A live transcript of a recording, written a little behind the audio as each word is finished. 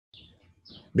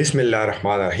Bismillah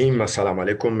ar-Rahman ar-Rahim. Assalamu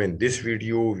alaikum. In this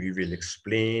video, we will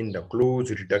explain the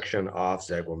close reduction of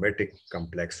zygomatic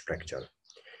complex fracture.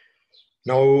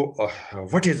 Now,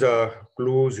 what is a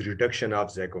close reduction of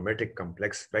zygomatic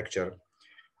complex fracture?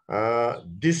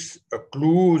 This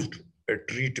closed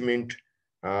treatment,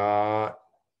 uh,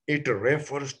 it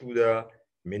refers to the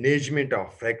management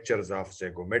of fractures of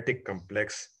zygomatic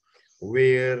complex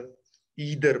where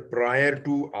either prior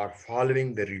to or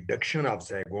following the reduction of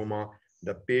zygoma,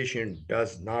 the patient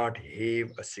does not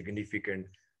have a significant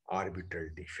orbital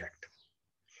defect.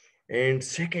 And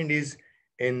second is,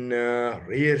 in a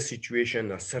rare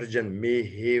situation, a surgeon may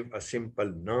have a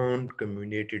simple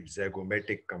non-comminuted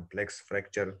zygomatic complex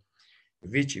fracture,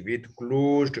 which with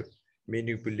closed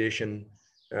manipulation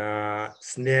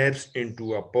snaps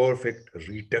into a perfect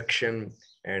reduction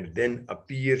and then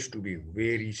appears to be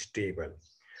very stable.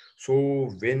 So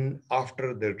when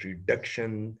after the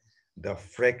reduction, the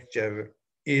fracture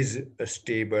is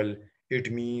stable, it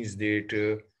means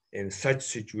that in such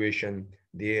situation,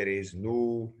 there is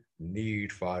no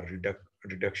need for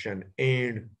reduction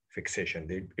and fixation.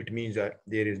 It means that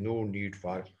there is no need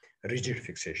for rigid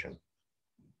fixation.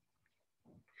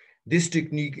 This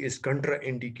technique is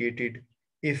contraindicated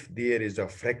if there is a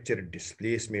fracture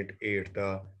displacement at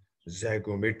the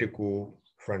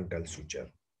zygomatico-frontal suture.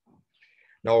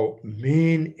 Now,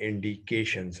 main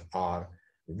indications are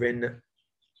when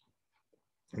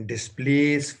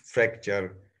displaced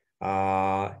fracture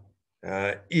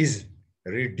is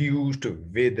reduced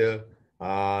with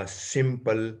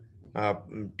simple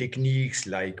techniques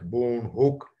like bone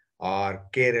hook or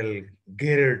Carrel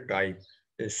type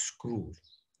screws.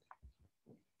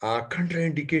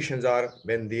 Contraindications are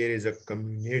when there is a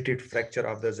comminuted fracture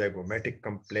of the zygomatic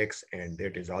complex and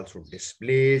that is also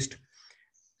displaced.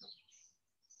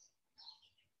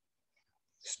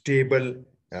 Stable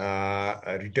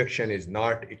reduction is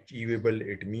not achievable.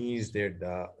 It means that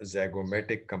the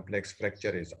zygomatic complex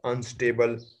fracture is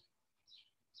unstable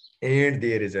and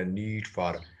there is a need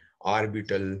for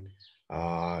orbital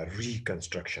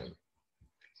reconstruction.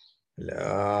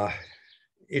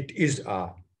 It is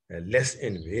a less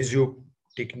invasive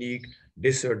technique.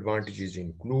 Disadvantages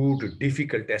include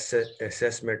difficult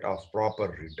assessment of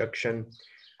proper reduction.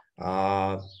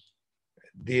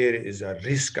 There is a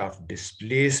risk of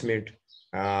displacement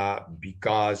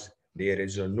because there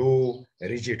is no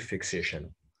rigid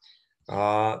fixation.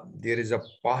 There is a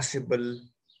possible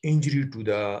injury to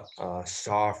the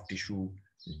soft tissue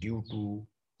due to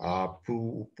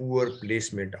poor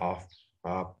placement of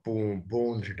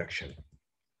bone reduction.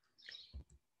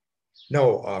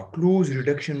 Now, close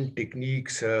reduction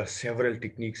techniques, several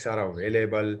techniques are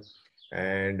available.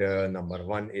 And number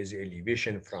one is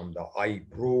elevation from the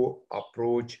eyebrow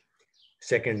approach.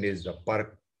 Second is the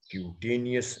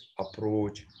percutaneous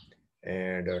approach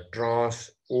and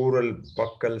transoral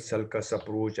buccal sulcus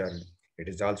approach, and it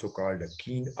is also called a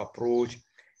keen approach.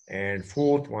 And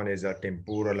fourth one is a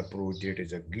temporal approach, it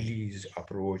is a Gillies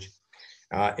approach.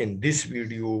 In this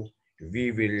video,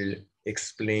 we will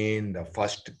explain the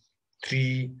first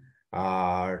three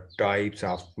types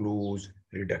of close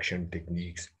reduction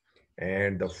techniques.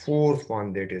 And the fourth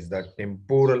one, that is the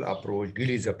temporal approach,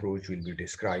 Gillies approach, will be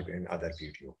described in other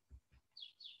video.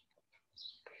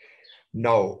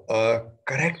 Now,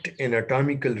 correct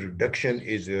anatomical reduction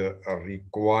is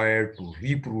required to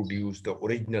reproduce the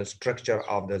original structure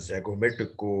of the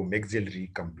zygomatico-maxillary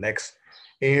complex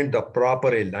and the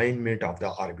proper alignment of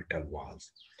the orbital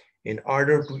walls. In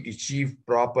order to achieve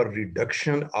proper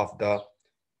reduction of the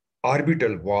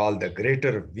orbital wall, the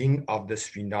greater wing of the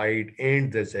sphenoid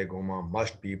and the zygoma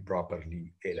must be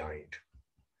properly aligned.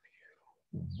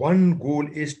 One goal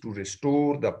is to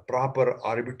restore the proper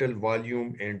orbital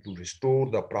volume and to restore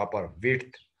the proper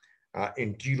width,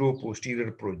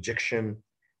 anterior-posterior projection,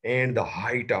 and the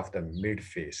height of the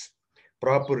midface.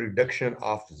 Proper reduction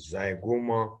of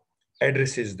zygoma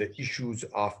addresses the issues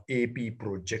of AP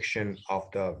projection of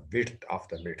the width of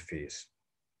the midface.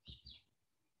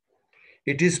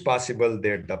 It is possible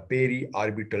that the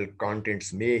periorbital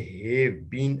contents may have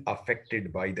been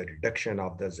affected by the reduction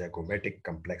of the zygomatic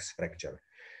complex fracture.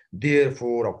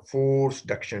 Therefore, a force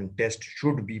reduction test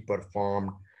should be performed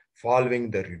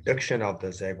following the reduction of the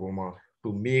zygoma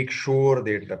to make sure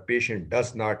that the patient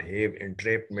does not have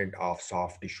entrapment of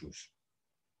soft tissues.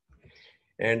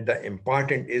 And the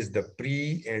important is the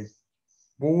pre and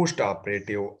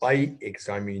post-operative eye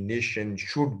examination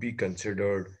should be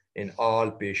considered in all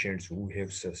patients who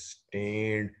have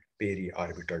sustained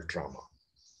periorbital trauma.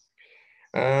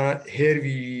 Here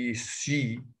we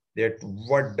see that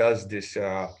what does this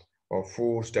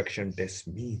force reduction test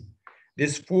mean?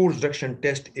 This force reduction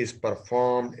test is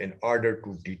performed in order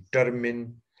to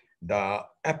determine the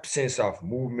absence of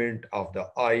movement of the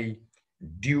eye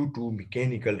due to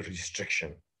mechanical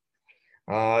restriction.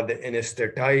 The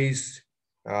anesthetized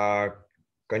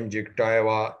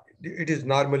conjunctiva, it is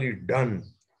normally done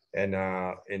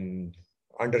in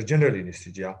under general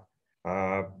anesthesia.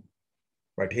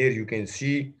 But here you can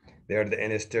see that the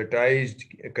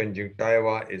anesthetized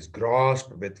conjunctiva is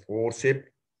grasped with forceps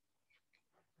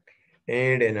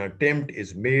and an attempt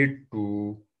is made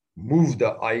to move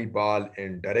the eyeball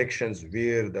in directions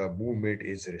where the movement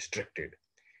is restricted.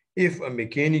 If a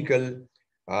mechanical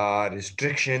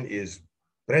restriction is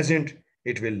present,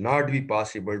 it will not be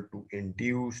possible to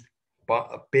induce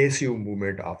passive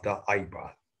movement of the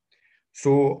eyeball.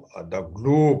 So the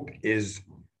globe is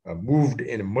moved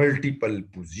in multiple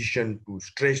positions to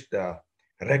stretch the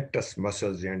rectus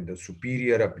muscles and the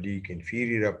superior oblique,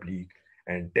 inferior oblique,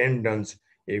 and tendons,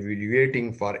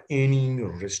 evaluating for any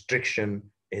restriction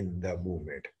in the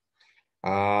movement.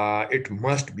 It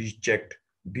must be checked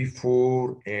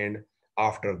before and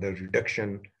after the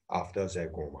reduction of the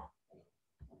zygoma.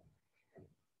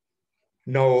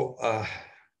 Now,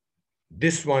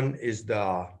 this one is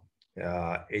the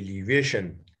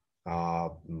elevation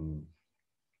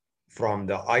from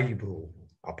the eyebrow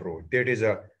approach. That is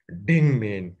a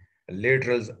Dingman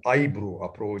lateral eyebrow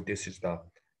approach. This is the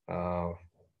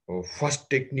first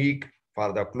technique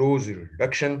for the close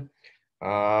reduction.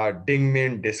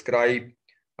 Dingman described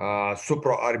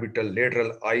supraorbital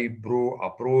lateral eyebrow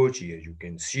approach. Here you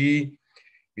can see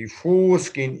before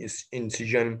skin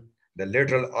incision, the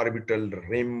lateral orbital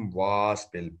rim was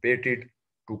palpated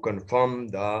to confirm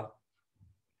the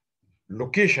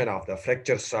location of the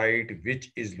fracture site,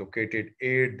 which is located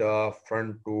at the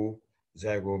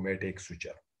frontozygomatic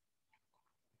suture.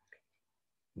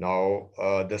 Now,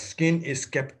 the skin is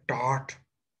kept taut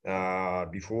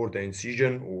before the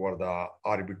incision over the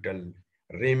orbital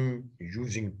rim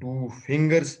using 2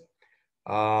 fingers.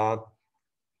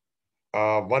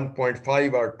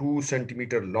 1.5 or 2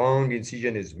 centimeter long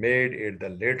incision is made at the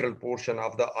lateral portion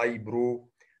of the eyebrow.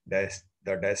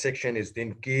 The dissection is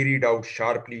then carried out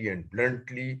sharply and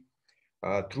bluntly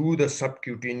through the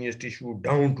subcutaneous tissue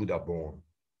down to the bone.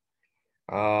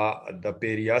 The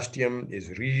periosteum is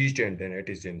reached and then it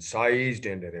is incised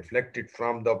and reflected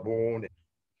from the bone.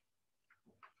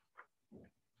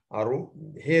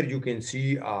 Here you can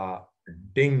see a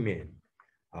Dingman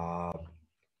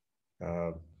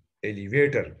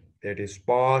elevator that is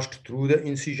passed through the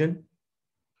incision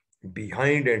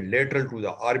behind and lateral to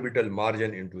the orbital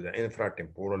margin into the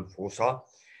infratemporal fossa.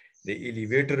 The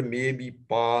elevator may be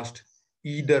passed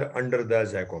either under the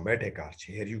zygomatic arch.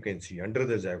 Here you can see under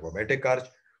the zygomatic arch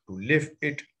to lift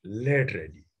it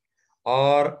laterally,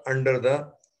 or under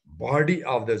the body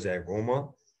of the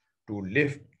zygoma to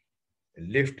lift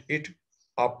it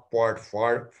upward,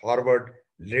 forward,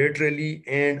 laterally,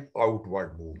 and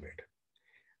outward movement.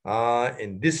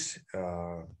 In this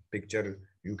picture,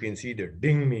 you can see the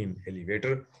Dingman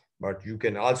elevator, but you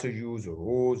can also use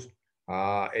Rose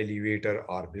elevator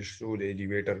or Bristol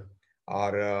elevator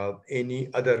or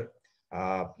any other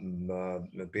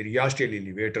periosteal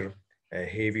elevator, a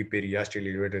heavy periosteal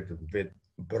elevator with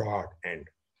broad end.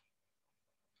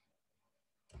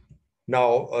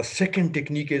 Now, a second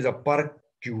technique is a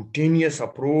percutaneous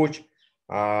approach.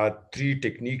 3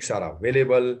 techniques are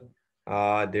available.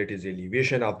 That is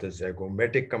elevation of the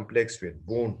zygomatic complex with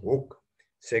bone hook.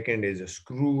 Second is a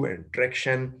screw and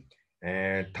traction.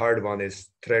 And third one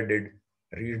is threaded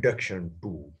reduction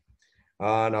tool.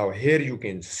 Now here you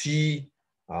can see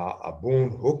a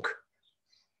bone hook.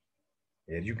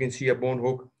 Here you can see a bone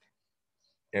hook.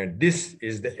 And this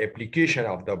is the application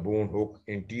of the bone hook,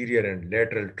 interior and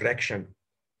lateral traction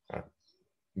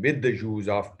with the use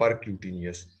of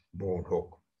percutaneous bone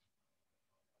hook.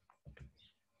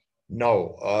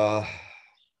 Now,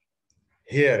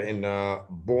 here in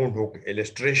bone hook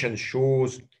illustration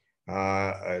shows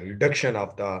a reduction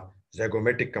of the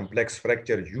zygomatic complex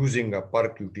fracture using a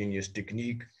percutaneous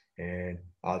technique, and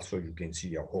also you can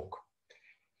see a hook.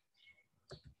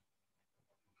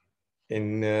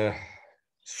 In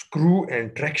screw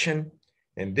and traction,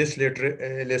 in this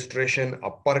illustration,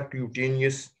 a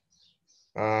percutaneous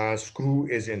screw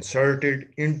is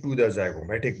inserted into the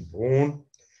zygomatic bone.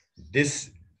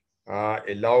 This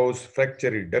allows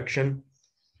fracture reduction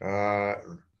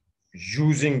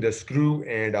using the screw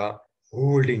and a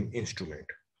holding instrument.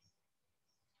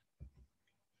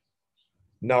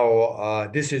 Now,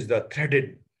 this is the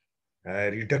threaded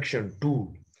reduction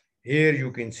tool. Here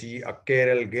you can see a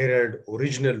Carroll Garrard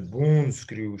original bone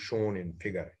screw shown in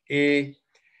figure A.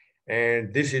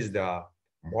 And this is the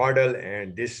model,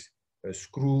 and this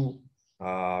screw,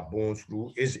 bone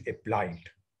screw is applied.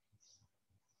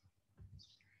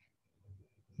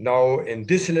 Now, in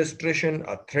this illustration,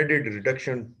 a threaded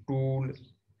reduction tool,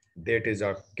 that is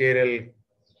a Gerard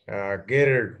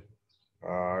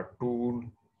tool,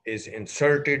 is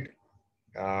inserted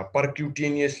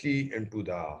percutaneously into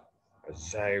the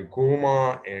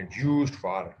zygoma and used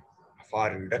for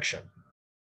reduction.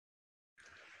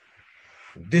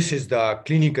 This is the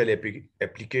clinical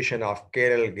application of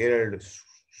Gerard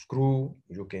screw.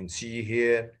 You can see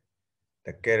here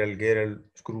the Gerard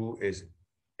screw is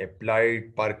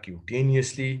applied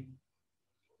percutaneously.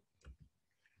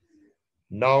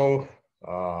 Now,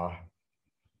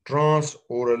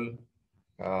 transoral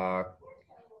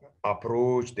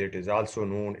approach, that is also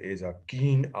known as a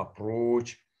Keen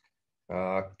approach.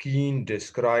 Keen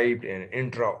described an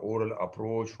intraoral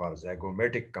approach for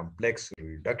zygomatic complex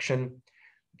reduction.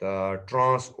 The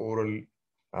transoral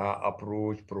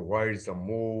approach provides the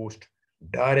most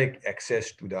direct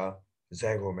access to the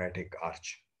zygomatic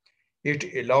arch. It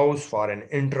allows for an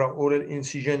intraoral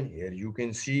incision, here you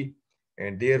can see,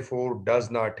 and therefore does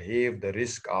not have the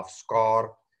risk of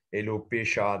scar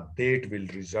alopecia that will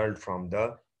result from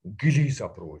the Gillies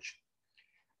approach.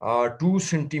 2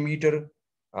 centimeter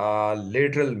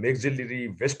lateral maxillary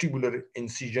vestibular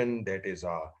incision, that is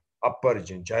a upper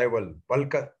gingival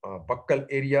buccal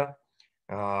area,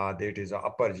 that is a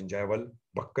upper gingival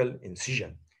buccal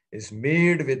incision, is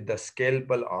made with the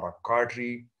scalpel or a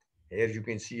cautery. Here you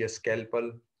can see a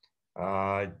scalpel,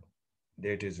 that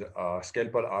is a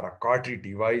scalpel or a cautery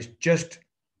device just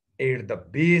at the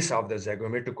base of the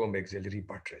zygomaticomaxillary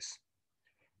buttress.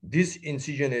 This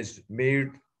incision is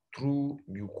made through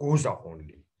mucosa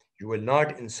only. You will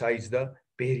not incise the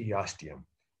periosteum.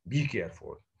 Be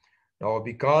careful. Now,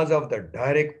 because of the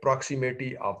direct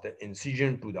proximity of the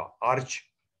incision to the arch,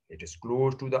 it is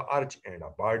close to the arch and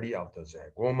a body of the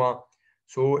zygoma,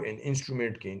 so an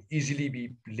instrument can easily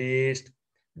be placed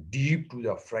deep to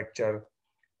the fracture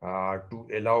to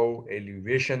allow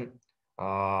elevation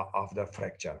of the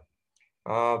fracture.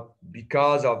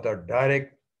 Because of the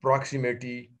direct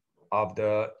proximity of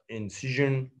the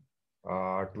incision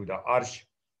to the arch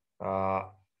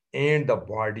and the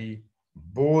body,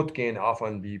 both can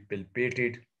often be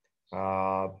palpated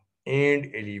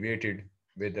and elevated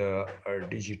with a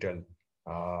digital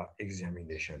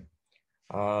examination.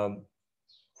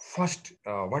 First,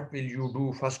 what will you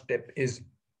do? First step is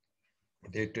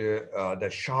that the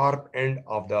sharp end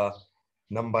of the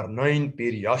number 9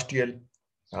 periosteal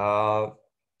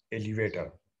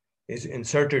elevator is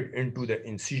inserted into the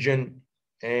incision,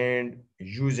 and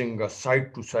using a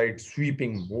side-to-side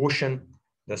sweeping motion,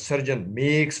 the surgeon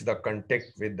makes the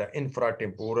contact with the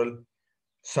infratemporal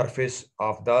surface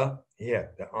of the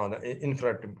hair, on the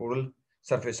infratemporal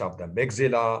surface of the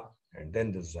maxilla, and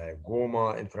then the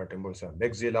zygoma, infratemporal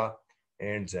maxilla,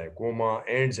 and zygoma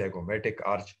and zygomatic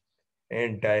arch,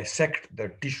 and dissect the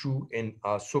tissue in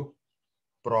a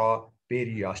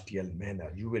supraperiosteal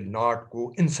manner. You will not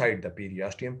go inside the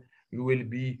periosteum. You will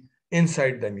be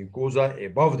inside the mucosa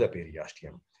above the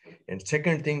periosteum. And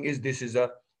second thing is, this is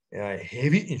a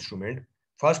heavy instrument.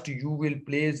 First, you will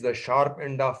place the sharp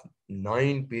end of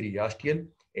 9 periosteal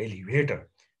elevator.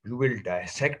 You will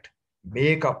dissect,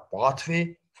 make a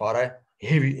pathway for a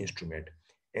heavy instrument.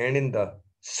 And in the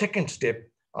second step,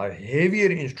 a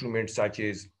heavier instrument such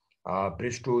as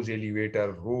Bristow's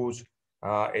elevator, Rose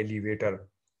elevator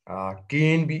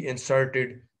can be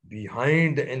inserted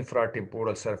behind the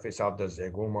infratemporal surface of the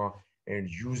zygoma, and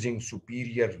using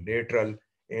superior lateral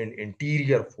and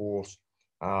anterior force,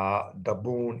 the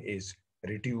bone is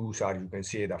reduced, or you can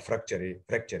say the fracture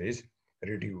is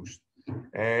reduced.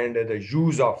 And the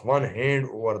use of one hand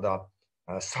over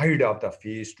the side of the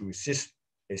face to assist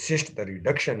the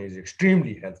reduction is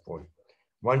extremely helpful.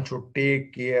 One should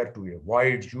take care to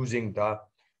avoid using the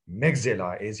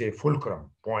maxilla as a fulcrum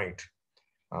point.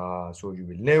 So you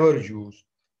will never use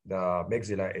the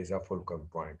maxilla as a fulcrum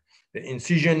point. The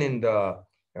incision in the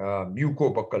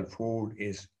mucobuccal fold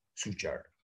is sutured.